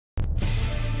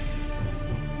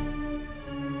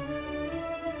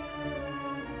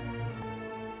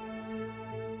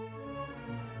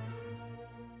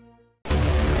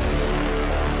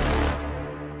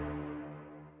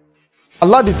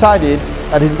Allah decided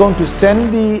that He's going to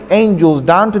send the angels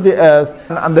down to the earth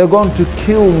and they're going to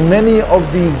kill many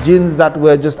of these jinns that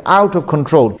were just out of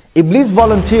control. Iblis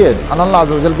volunteered and Allah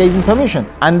Azza wa Jal gave him permission.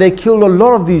 And they killed a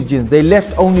lot of these jinns. They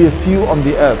left only a few on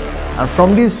the earth. And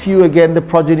from these few again the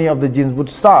progeny of the jinns would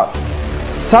start.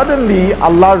 Suddenly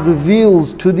Allah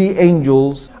reveals to the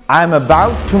angels, I am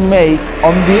about to make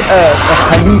on the earth a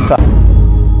Khalifa.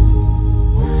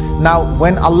 Now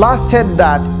when Allah said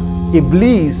that,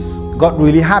 Iblis got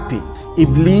really happy.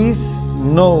 Iblis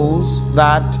knows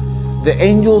that the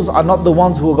angels are not the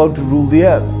ones who are going to rule the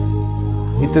earth.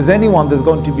 If there's anyone, there's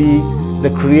going to be the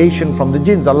creation from the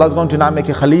jinns. Allah is going to now make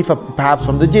a Khalifa perhaps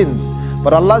from the jinns.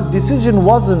 But Allah's decision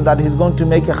wasn't that He's going to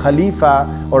make a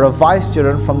Khalifa or a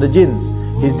vicegerent from the jinns.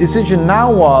 His decision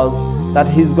now was that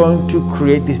He's going to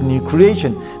create this new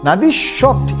creation. Now this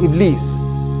shocked Iblis,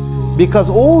 because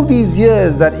all these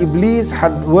years that Iblis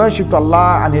had worshipped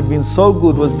Allah and had been so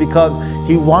good was because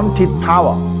he wanted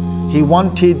power, he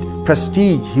wanted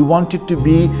prestige, he wanted to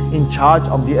be in charge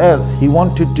of the earth, he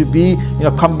wanted to be,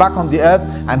 come back on the earth,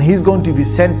 and he's going to be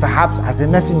sent perhaps as a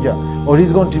messenger, or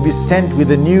he's going to be sent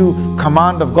with a new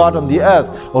command of God on the earth,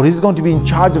 or he's going to be in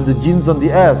charge of the jinns on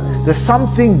the earth. There's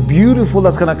something beautiful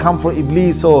that's going to come for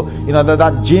Iblis, or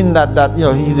that jinn that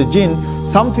he's a jinn,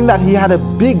 something that he had a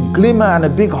big glimmer and a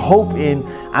big hope in,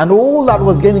 and all that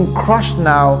was getting crushed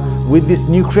now with this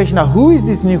new creation. Now who is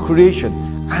this new creation?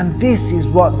 And this is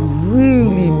what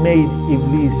really made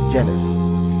Iblis jealous.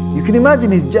 You can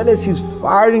imagine his jealousy is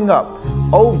firing up.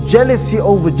 Oh, jealousy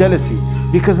over jealousy.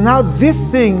 Because now this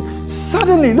thing,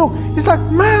 suddenly, look, it's like,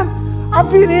 man, I've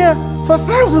been here for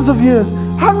thousands of years,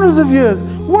 hundreds of years,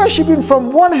 worshipping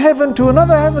from one heaven to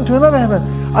another heaven to another heaven.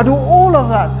 I do all of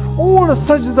that, all the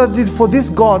sajdas I did for this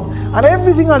God, and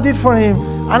everything I did for Him,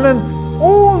 and then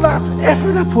all that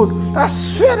effort I put, that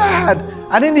sweat I had,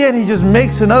 and in the end He just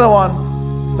makes another one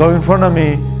go in front of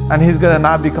me, and he's going to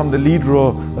now become the leader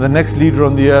or the next leader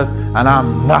on the earth, and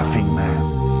I'm nothing, man.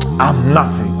 I'm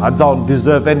nothing. I don't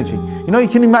deserve anything. You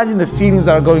can imagine the feelings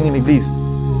that are going in Iblis.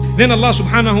 Then Allah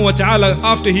subhanahu wa ta'ala,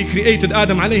 after He created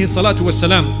Adam alayhi salatu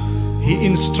wasalam, He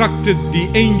instructed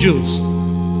the angels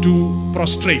to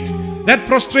prostrate. That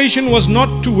prostration was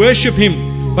not to worship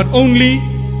Him, but only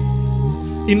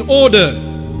in order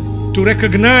to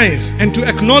recognize and to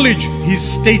acknowledge His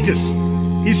status.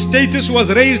 His status was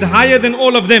raised higher than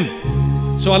all of them.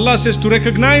 So Allah says, to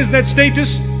recognize that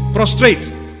status,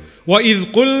 prostrate. وَإِذْ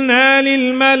قُلْنَا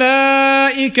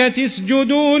لِلْمَلَائِكَةِ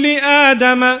اسْجُدُوا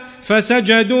لِآدَمَ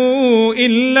فَسَجَدُوا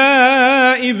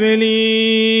إِلَّا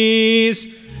إِبْلِيسَ.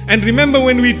 And remember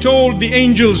when we told the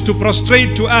angels to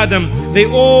prostrate to Adam, they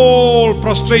all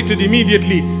prostrated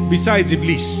immediately besides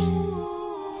Iblis.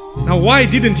 Now why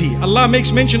didn't he? Allah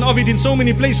makes mention of it in so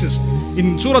many places.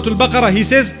 In Surah Al-Baqarah He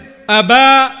says,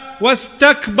 أَبَى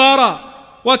وَاسْتَكْبَرَ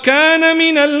وَكَانَ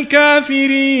مِنَ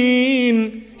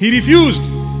الْكَافِرِينَ. He refused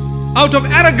out of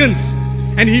arrogance,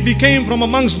 and he became from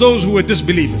amongst those who were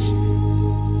disbelievers.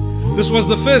 This was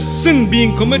the first sin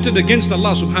being committed against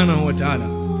Allah subhanahu wa ta'ala.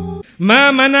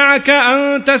 مَا مَنَعَكَ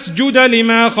أَن تَسْجُدَ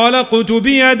لِمَا خَلَقْتُ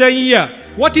بِيَدَيَّ.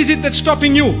 What is it that's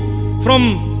stopping you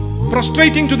from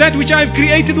prostrating to that which I have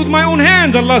created with my own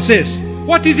hands? Allah says,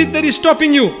 what is it that is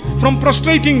stopping you from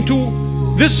prostrating to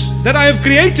this that I have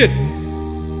created?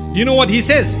 Do you know what He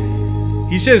says?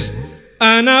 He says,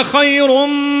 أَنَا خَيْرٌ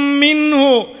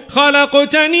مِّنْهُ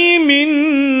خَلَقْتَنِي مِن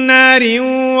نَارٍ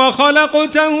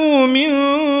وَخَلَقْتَهُ مِن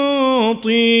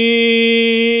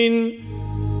طِينٍ.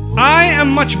 I am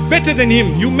much better than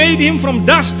him. You made him from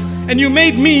dust and you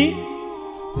made me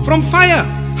from fire.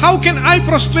 How can I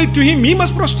prostrate to him? He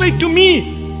must prostrate to me.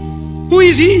 Who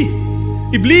is he?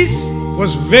 Iblis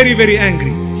was very, very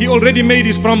angry. He already made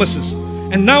his promises.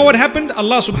 And now what happened?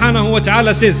 Allah subhanahu wa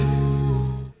ta'ala says,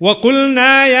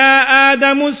 وَقُلْنَا يَا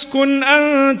آدَمُ اسْكُنْ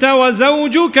أَنْتَ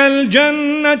وَزَوْجُكَ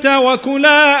الْجَنَّةَ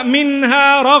وَكُلَا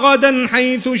مِنْهَا رَغَدًا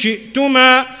حَيْثُ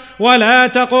شِئْتُمَا وَلَا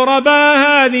تَقْرَبَا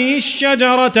هَذِهِ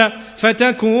الشَّجَرَةَ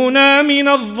فَتَكُونَا مِنَ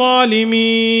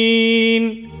الظَّالِمِينَ.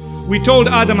 We told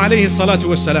Adam alayhi salatu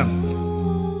wasalam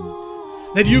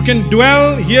that you can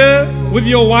dwell here with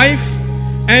your wife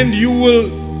and you will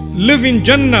live in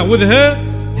Jannah with her,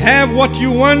 have what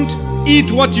you want,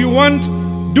 eat what you want,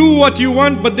 do what you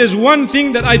want, but there's one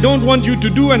thing that I don't want you to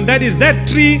do, and that is that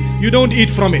tree, you don't eat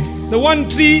from it. The one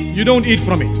tree, you don't eat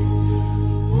from it.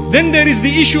 Then there is the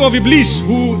issue of Iblis,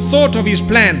 who thought of his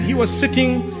plan. He was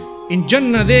sitting in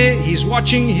Jannah there, he's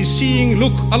watching, he's seeing,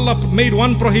 look, Allah made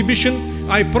one prohibition.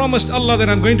 I promised Allah that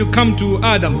I'm going to come to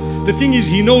Adam. The thing is,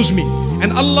 he knows me.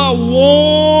 And Allah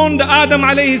warned Adam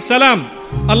alayhi salam.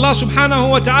 Allah subhanahu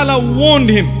wa ta'ala warned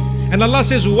him. And Allah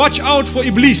says, watch out for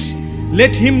Iblis.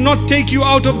 let him not take you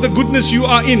out of the goodness you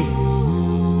are in.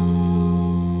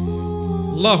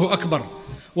 Allahu Akbar.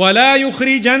 وَلَا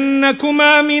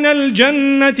يُخْرِجَنَّكُمَا مِنَ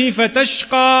الْجَنَّةِ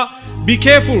فَتَشْقَى. Be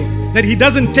careful that he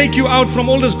doesn't take you out from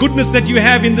all this goodness that you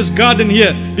have in this garden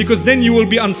here, because then you will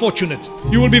be unfortunate.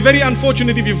 You will be very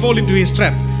unfortunate if you fall into his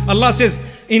trap. Allah says,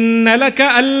 إِنَّ لَكَ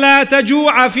أَلَّا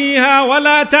تَجُوعَ فِيهَا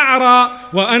وَلَا تَعْرَى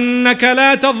وَأَنَّكَ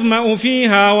لَا تَظْمَأُ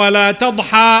فِيهَا وَلَا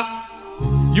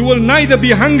تَضْحَى. You will neither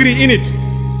be hungry in it,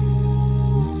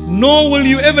 nor will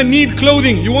you ever need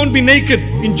clothing. You won't be naked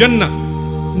in Jannah,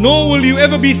 nor will you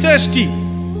ever be thirsty,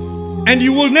 and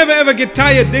you will never ever get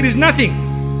tired. There is nothing.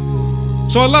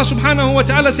 So Allah subhanahu wa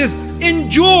ta'ala says,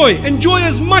 enjoy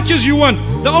as much as you want.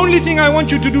 The only thing I want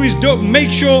you to do is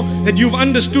make sure that you've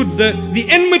understood the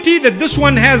enmity that this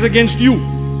one has against you.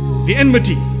 The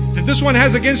enmity that this one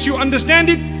has against you, understand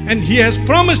it, and he has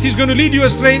promised he's going to lead you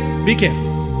astray. Be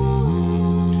careful.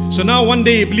 So now one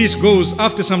day Iblis goes,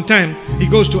 after some time, he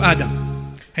goes to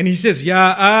Adam and he says,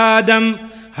 Ya Adam,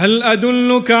 هل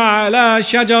أدلك على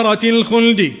شجرة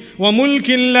الخلد وملك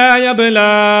لا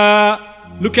يبلى.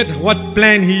 Look at what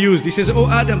plan he used. He says, oh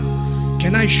Adam,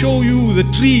 can I show you the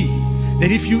tree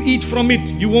that if you eat from it,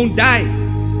 you won't die.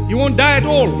 You won't die at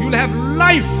all. You'll have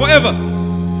life forever.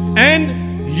 And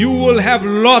you will have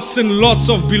lots and lots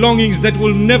of belongings that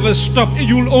will never stop.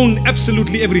 You'll own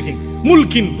absolutely everything.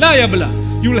 Mulkin la yabla.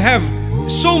 You'll have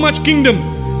so much kingdom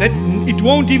that it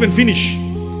won't even finish.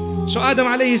 So Adam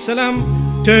alayhi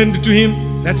salam turned to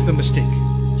him. That's the mistake.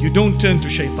 You don't turn to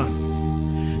shaitan.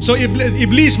 So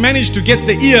Iblis managed to get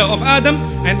the ear of Adam,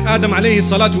 and Adam alayhi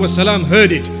salatu wasalam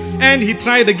heard it. And he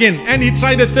tried again, and he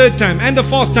tried a third time, and a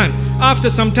fourth time. After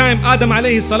some time, Adam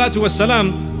alayhi salatu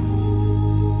wasalam,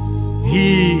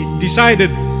 he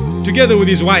decided together with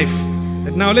his wife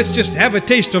that now let's just have a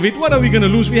taste of it. What are we going to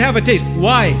lose? We have a taste.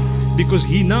 Why? Because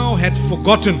he now had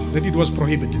forgotten that it was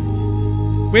prohibited.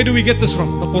 Where do we get this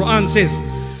from? The Quran says,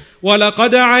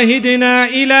 وَلَقَدْ عَهِدْنَا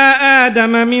إِلَىٰ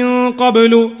آدَمَ مِنْ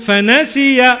قَبْلُ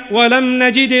فَنَسِيَ وَلَمْ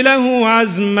نَجِدْ لَهُ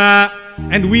عَزْمًا.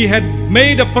 And we had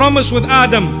made a promise with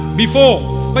Adam before,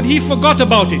 but he forgot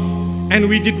about it, and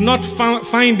we did not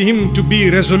find him to be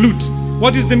resolute.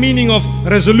 What is the meaning of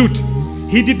resolute?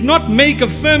 He did not make a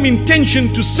firm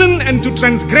intention to sin and to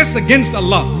transgress against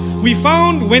Allah. We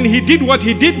found when he did what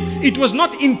he did, it was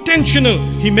not intentional.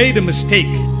 He made a mistake.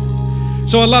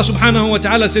 So Allah subhanahu wa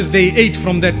ta'ala says they ate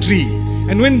from that tree.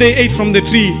 And when they ate from the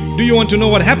tree, do you want to know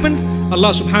what happened?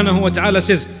 Allah subhanahu wa ta'ala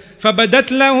says, فَبَدَتْ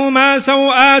لَهُمَا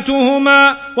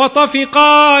سَوْآتُهُمَا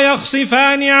وَطَفِقَا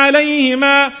يَخْصِفَانِ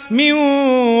عَلَيْهِمَا مِنْ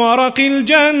وَرَقِ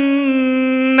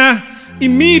الْجَنَّةِ.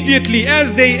 Immediately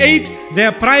as they ate,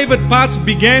 their private parts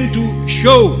began to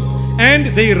show.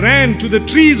 And they ran to the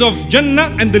trees of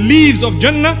Jannah and the leaves of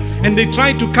Jannah, and they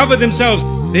tried to cover themselves.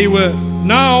 They were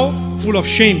now full of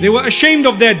shame. They were ashamed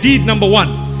of their deed, number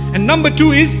one. And number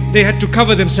two is they had to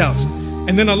cover themselves.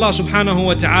 And then Allah subhanahu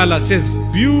wa ta'ala says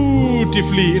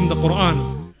beautifully in the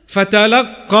Quran,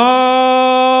 فَتَلَقَّى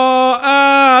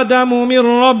آدَمُ مِنْ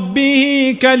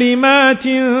رَبِّهِ كَلِمَاتٍ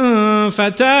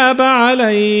فَتَابَ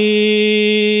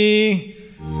عَلَيْهِ.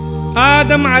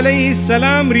 Adam alayhi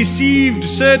salam received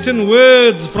certain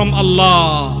words from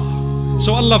Allah.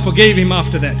 So Allah forgave him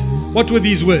after that. What were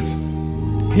these words?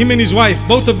 Him and his wife,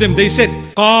 both of them, they said,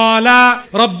 قَالَ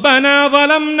رَبَّنَا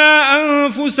ظَلَمْنَا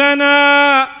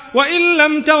أَنفُسَنَا وَإِن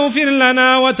لَمْ تَغْفِرْ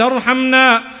لَنَا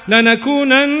وَتَرْحَمْنَا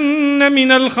لَنَكُونَنَّ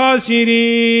مِنَ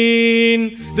الْخَاسِرِينَ.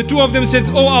 The two of them said,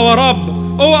 oh our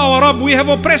Rabb, we have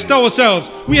oppressed ourselves,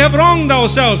 we have wronged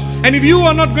ourselves, and if you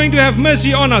are not going to have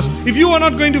mercy on us, if you are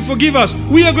not going to forgive us,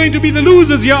 we are going to be the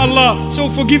losers, Ya Allah. So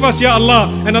forgive us, Ya Allah.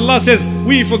 And Allah says,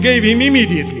 we forgave him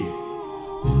immediately.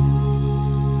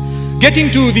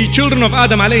 Getting to the children of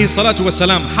Adam alayhi salatu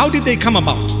wasalam, how did they come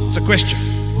about? It's a question.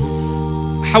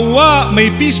 Hawa, may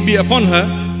peace be upon her,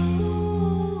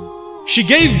 she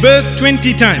gave birth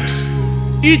 20 times.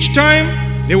 Each time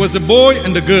there was a boy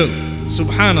and a girl.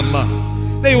 Subhanallah.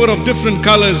 They were of different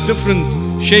colors,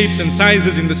 different shapes and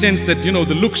sizes, in the sense that, you know,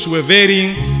 the looks were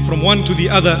varying from one to the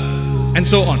other and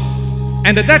so on.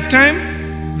 And at that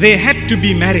time they had to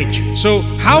be married. So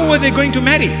how were they going to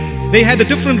marry? They had a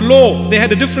different law, they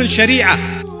had a different sharia.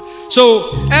 So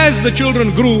as the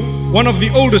children grew, one of the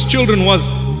oldest children was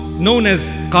known as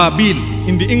Qabil,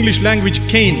 in the English language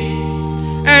Cain.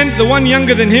 And the one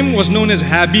younger than him was known as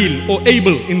Habil or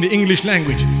Abel in the English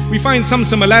language. We find some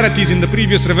similarities in the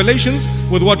previous revelations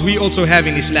with what we also have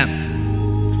in Islam.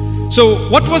 So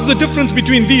what was the difference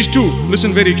between these two?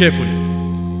 Listen very carefully.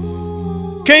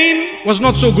 Cain was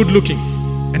not so good looking,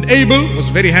 and Abel was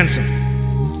very handsome.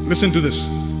 Listen to this.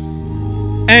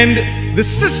 And the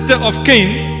sister of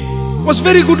Cain was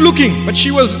very good looking, but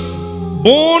she was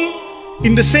born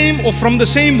in the same or from the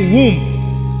same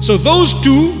womb. So those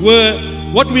two were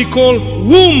what we call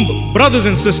womb brothers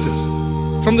and sisters,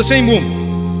 from the same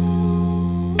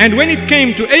womb. And when it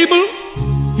came to Abel,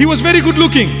 he was very good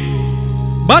looking,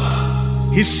 but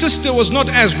his sister was not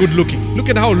as good looking. Look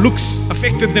at how looks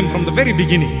affected them from the very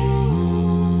beginning.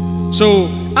 So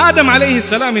Adam alayhi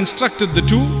salam instructed the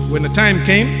two when the time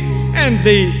came, and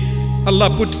Allah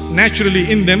put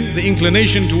naturally in them the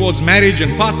inclination towards marriage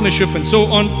and partnership and so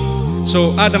on.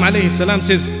 So Adam alayhi salam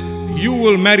says, you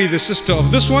will marry the sister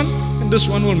of this one, and this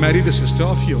one will marry the sister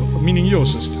of meaning your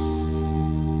sister.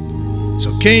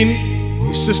 So Cain,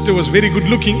 his sister was very good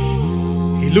looking.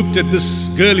 He looked at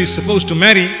this girl he's supposed to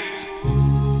marry,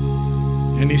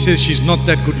 and he says, she's not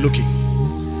that good looking.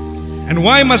 And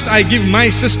why must I give my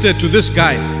sister to this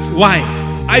guy? Why?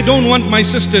 I don't want my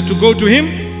sister to go to him,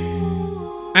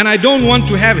 and I don't want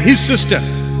to have his sister.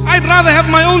 I'd rather have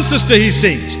my own sister, he's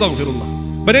saying.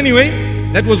 Astaghfirullah. But anyway,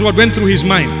 that was what went through his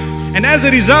mind. And as a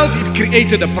result, it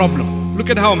created a problem. Look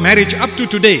at how marriage up to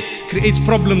today creates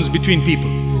problems between people.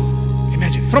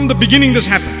 Imagine, from the beginning this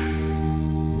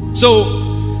happened. So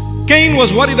Cain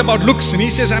was worried about looks, and he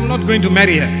says, I'm not going to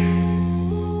marry her.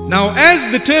 Now as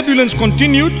the turbulence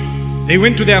continued, they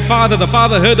went to their father. The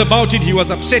father heard about it. He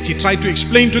was upset. He tried to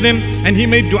explain to them, and he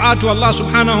made dua to Allah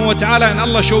subhanahu wa ta'ala, and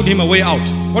Allah showed him a way out.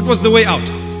 What was the way out?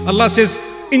 Allah says,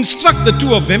 instruct the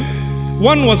two of them.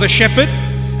 One was a shepherd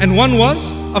and one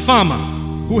was a farmer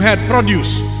who had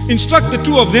produce. Instruct the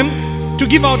two of them to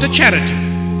give out a charity.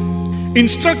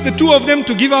 Instruct the two of them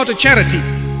to give out a charity,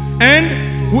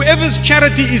 and whoever's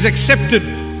charity is accepted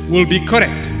will be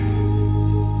correct.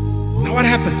 Now what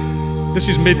happened? This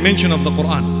is made mention of the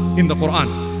Quran. In the Quran,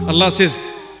 Allah says,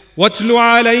 وَاتْلُ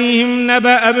عَلَيْهِمْ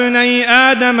نَبَأَ ابْنَيْ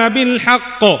آدَمَ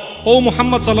بِالْحَقِّ. O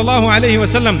Muhammad sallallahu alayhi wa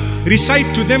sallam,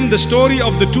 recite to them the story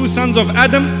of the two sons of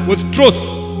Adam with truth.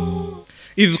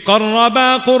 إِذْ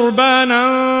قَرَّبَا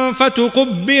قُرْبَانًا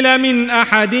فَتُقُبِّلَ مِنْ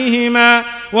أَحَدِهِمَا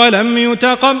وَلَمْ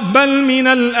يُتَقَبَّلْ مِنَ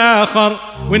الْآخَرِ.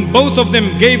 When both of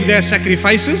them gave their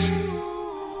sacrifices,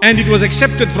 and it was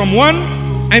accepted from one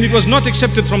and it was not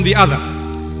accepted from the other.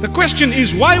 The question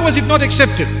is, why was it not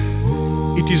accepted?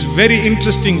 It is very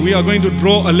interesting. We are going to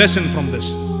draw a lesson from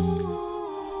this.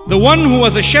 The one who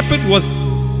was a shepherd was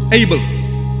Abel.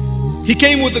 He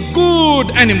came with a good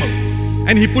animal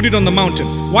and he put it on the mountain.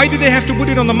 Why did they have to put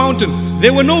it on the mountain?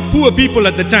 There were no poor people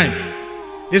at the time.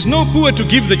 There's no poor to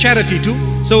give the charity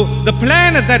to. So the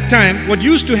plan at that time, what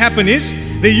used to happen is,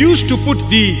 they used to put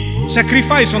the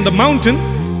sacrifice on the mountain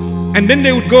and then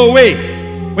they would go away.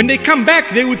 When they come back,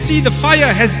 they would see the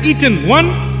fire has eaten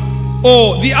one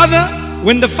or the other.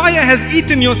 When the fire has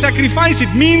eaten your sacrifice,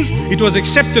 it means it was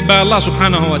accepted by Allah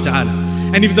subhanahu wa ta'ala.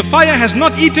 And if the fire has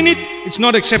not eaten it, it's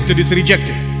not accepted, it's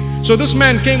rejected. So this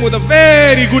man came with a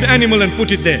very good animal and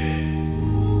put it there.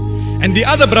 And the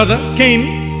other brother,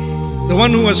 Cain, the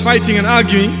one who was fighting and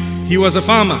arguing, he was a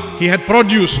farmer. He had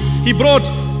produce. He brought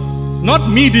not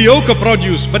mediocre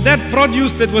produce, but that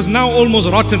produce that was now almost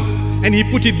rotten. And he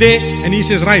put it there and he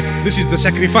says, right, this is the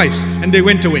sacrifice. And they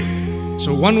went away.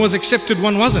 So one was accepted,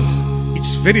 one wasn't.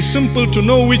 It's very simple to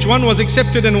know which one was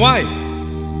accepted and why.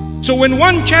 So when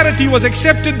one charity was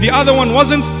accepted, the other one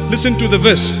wasn't, listen to the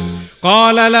verse.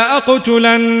 قَالَ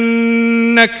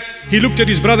لَأَقْتُلَنَّكَ. He looked at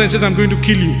his brother and says, I'm going to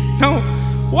kill you. Now,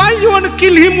 why do you want to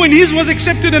kill him when his was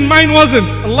accepted and mine wasn't?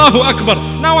 Allahu Akbar.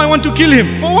 Now I want to kill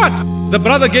him. For what? The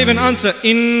brother gave an answer.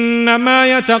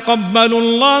 إِنَّمَا يَتَقَبَّلُ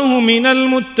اللَّهُ مِنَ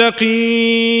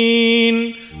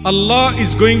الْمُتَّقِينَ. Allah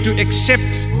is going to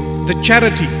accept the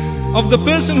charity of the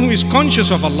person who is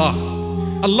conscious of Allah.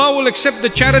 Allah will accept the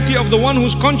charity of the one who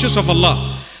is conscious of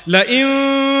Allah.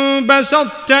 لَإِن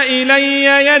بَسَطْتَ إِلَيَّ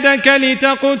يَدَكَ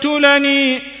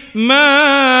لِتَقْتُلَنِي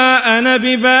مَا أَنَا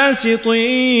بِبَاسِطٍ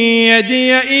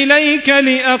يَدِيَ إِلَيْكَ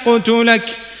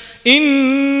لِأَقْتُلَكَ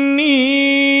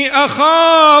إِنِّي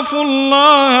أَخَافُ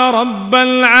اللَّهَ رَبَّ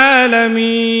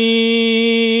الْعَالَمِينَ.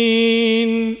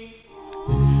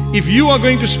 If you are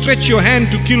going to stretch your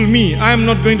hand to kill me, I am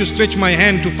not going to stretch my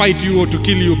hand to fight you or to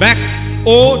kill you back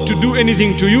or to do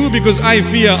anything to you, because I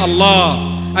fear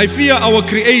Allah. I fear our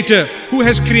Creator who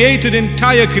has created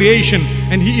entire creation,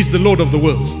 and He is the Lord of the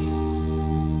worlds.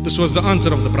 This was the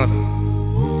answer of the brother.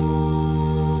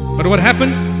 But what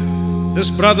happened? This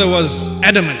brother was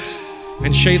adamant,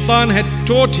 and Shaitan had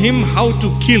taught him how to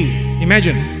kill.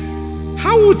 Imagine,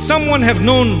 how would someone have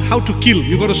known how to kill?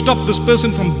 You got to stop this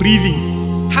person from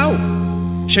breathing. How?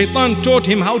 Shaitan taught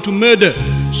him how to murder.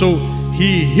 So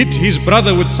he hit his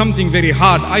brother with something very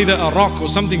hard, either a rock or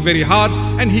something very hard,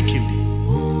 and he killed him.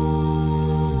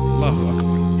 Allahu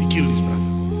Akbar. He killed his brother.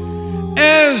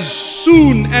 As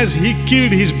soon as he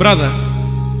killed his brother,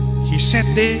 he sat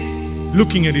there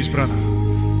looking at his brother.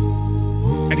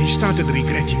 And he started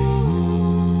regretting.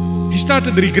 He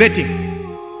started regretting.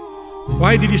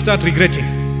 Why did he start regretting?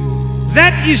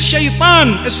 That is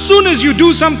shaitan. As soon as you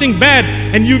do something bad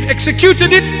and you've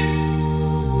executed it,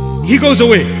 he goes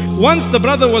away. Once the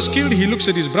brother was killed, he looks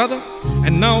at his brother,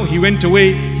 and now he went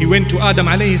away. He went to Adam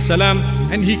alayhi salam,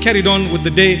 and he carried on with the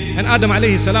day. And Adam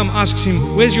alayhi salam asks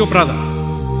him, where's your brother?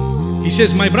 He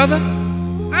says, my brother?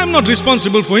 I'm not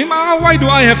responsible for him. Why do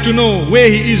I have to know where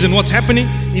he is and what's happening?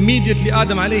 Immediately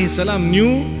Adam alayhi salam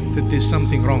knew that there's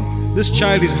something wrong. This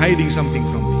child is hiding something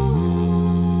from me.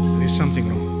 There is something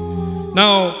wrong.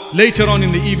 Now, later on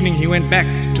in the evening, he went back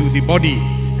to the body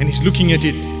and he's looking at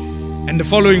it. And the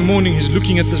following morning, he's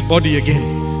looking at this body again.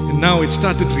 And now it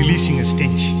started releasing a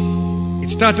stench. It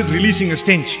started releasing a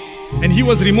stench. And he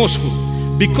was remorseful.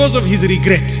 Because of his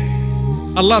regret,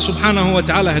 Allah subhanahu wa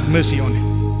ta'ala had mercy on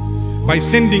him by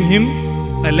sending him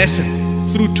a lesson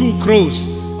through 2 crows.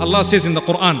 Allah says in the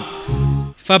Quran,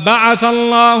 فَبَعَثَ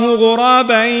اللَّهُ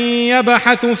غُرَابًا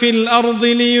يَبْحَثُ فِي الْأَرْضِ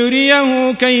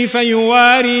لِيُرِيَهُ كَيْفَ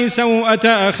يُوَارِي سَوْءَةَ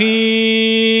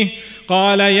أَخِيهِ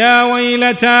قَالَ يَا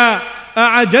وَيْلَتَى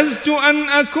أعجزت أن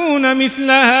أكون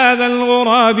مثل هذا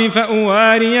الغراب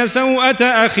فأواري سوءة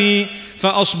أخي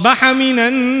فأصبح من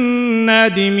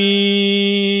النادمين.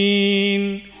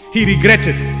 He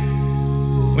regretted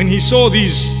when he saw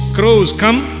these crows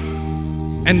come,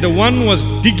 and the one was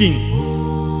digging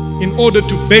in order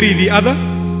to bury the other,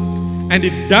 and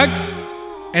it dug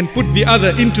and put the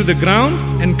other into the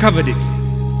ground and covered it.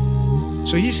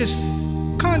 So he says,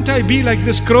 can't I be like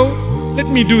this crow? Let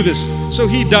me do this. So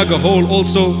he dug a hole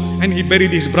also, and he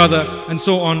buried his brother, and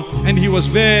so on. And he was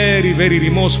very, very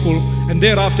remorseful. And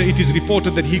thereafter it is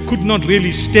reported that he could not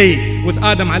really stay with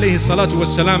Adam alayhi salatu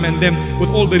wassalam and them, with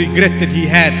all the regret that he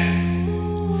had.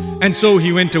 And so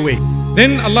he went away.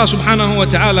 Then Allah subhanahu wa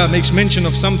ta'ala makes mention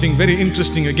of something very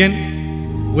interesting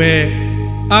again, where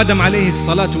Adam alayhi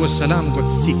salatu wassalam got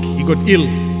sick. He got ill.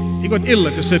 He got ill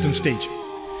at a certain stage.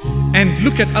 And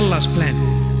look at Allah's plan.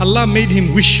 Allah made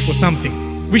him wish for something.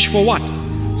 Wish for what?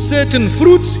 Certain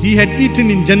fruits he had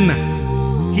eaten in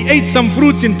Jannah. He ate some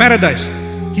fruits in paradise.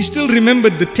 He still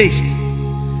remembered the taste.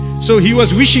 So he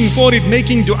was wishing for it,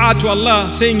 making dua to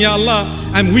Allah, saying, Ya Allah,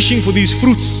 I'm wishing for these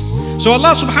fruits. So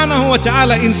Allah subhanahu wa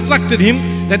ta'ala instructed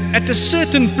him that at a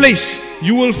certain place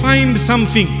you will find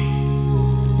something.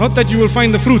 Not that you will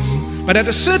find the fruits, but at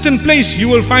a certain place you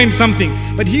will find something.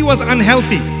 But he was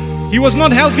unhealthy. He was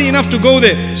not healthy enough to go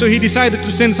there. So he decided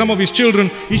to send some of his children.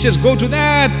 He says, go to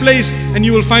that place and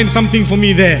you will find something for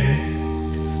me there.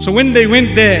 So when they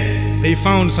went there, they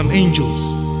found some angels.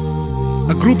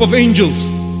 A group of angels.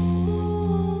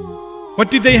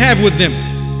 What did they have with them?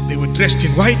 They were dressed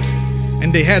in white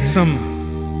and they had some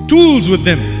tools with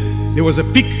them. There was a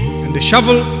pick and a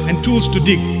shovel and tools to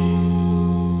dig.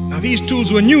 Now these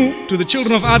tools were new to the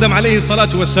children of Adam alayhi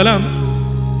salatu wassalam.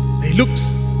 They looked.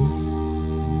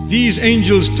 These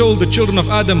angels told the children of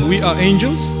Adam, we are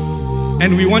angels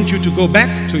and we want you to go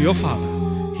back to your father.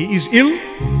 He is ill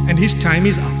and his time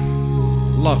is up.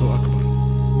 Allahu Akbar.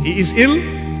 He is ill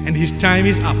and his time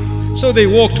is up. So they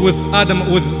walked with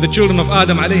Adam, with the children of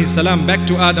Adam alayhi salam, back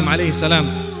to Adam alayhi salam.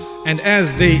 And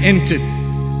as they entered,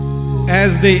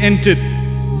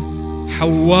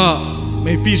 Hawa,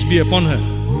 may peace be upon her,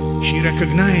 she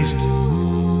recognized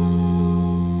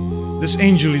this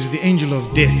angel is the angel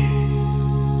of death.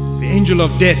 The angel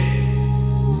of death.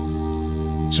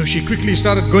 So she quickly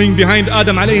started going behind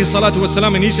Adam alayhi salatu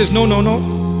wasalam, and he says, no,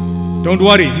 don't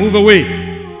worry, move away.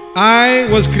 I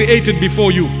was created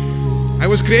before you. I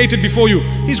was created before you.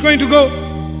 He's going to go.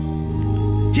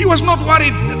 He was not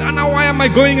worried. Now why am I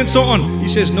going and so on? He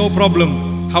says, no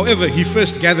problem. However, he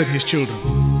first gathered his children.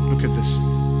 Look at this.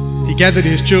 He gathered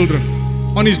his children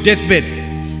on his deathbed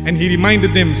and he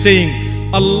reminded them, saying,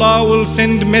 Allah will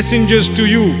send messengers to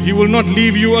you. He will not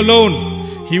leave you alone.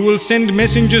 He will send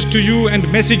messengers to you and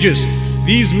messages.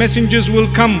 These messengers will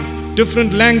come,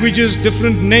 different languages,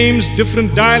 different names,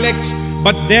 different dialects,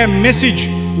 but their message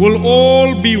will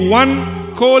all be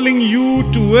one, calling you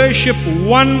to worship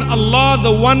one Allah,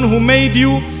 the one who made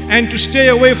you, and to stay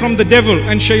away from the devil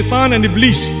and shaitan and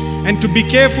iblis, and to be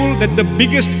careful that the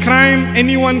biggest crime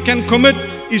anyone can commit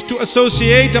is to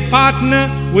associate a partner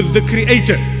with the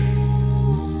Creator.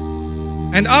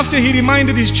 And after he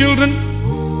reminded his children,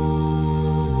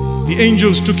 the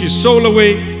angels took his soul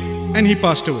away and he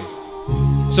passed away.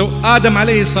 So Adam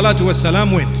alayhi salatu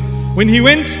wassalam went. When he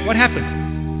went, what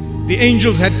happened? The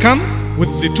angels had come with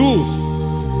the tools.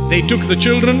 They took the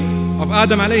children of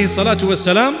Adam alayhi salatu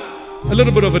wassalam a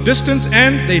little bit of a distance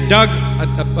and they dug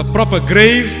a proper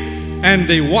grave and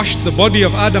they washed the body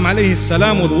of Adam alayhi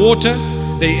salam with water.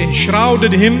 They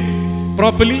enshrouded him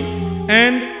properly,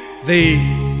 and they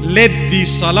led the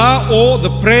salah or the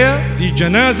prayer, the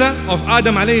janaza of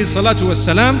Adam alayhi salatu was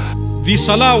salam. The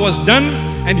salah was done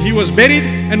and he was buried,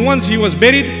 and once he was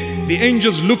buried, the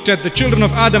angels looked at the children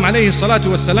of Adam alayhi salatu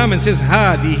was salam and says,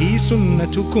 "Hadihi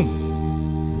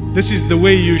sunnatukum." This is the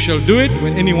way you shall do it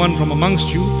when anyone from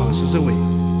amongst you passes away.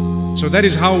 So that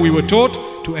is how we were taught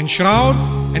to enshroud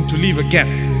and to leave a gap.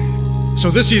 So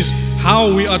this is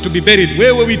how we are to be buried.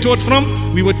 Where were we taught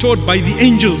from? We were taught by the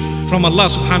angels from Allah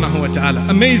subhanahu wa ta'ala.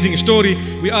 Amazing story.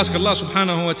 We ask Allah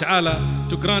subhanahu wa ta'ala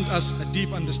to grant us a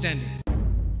deep understanding.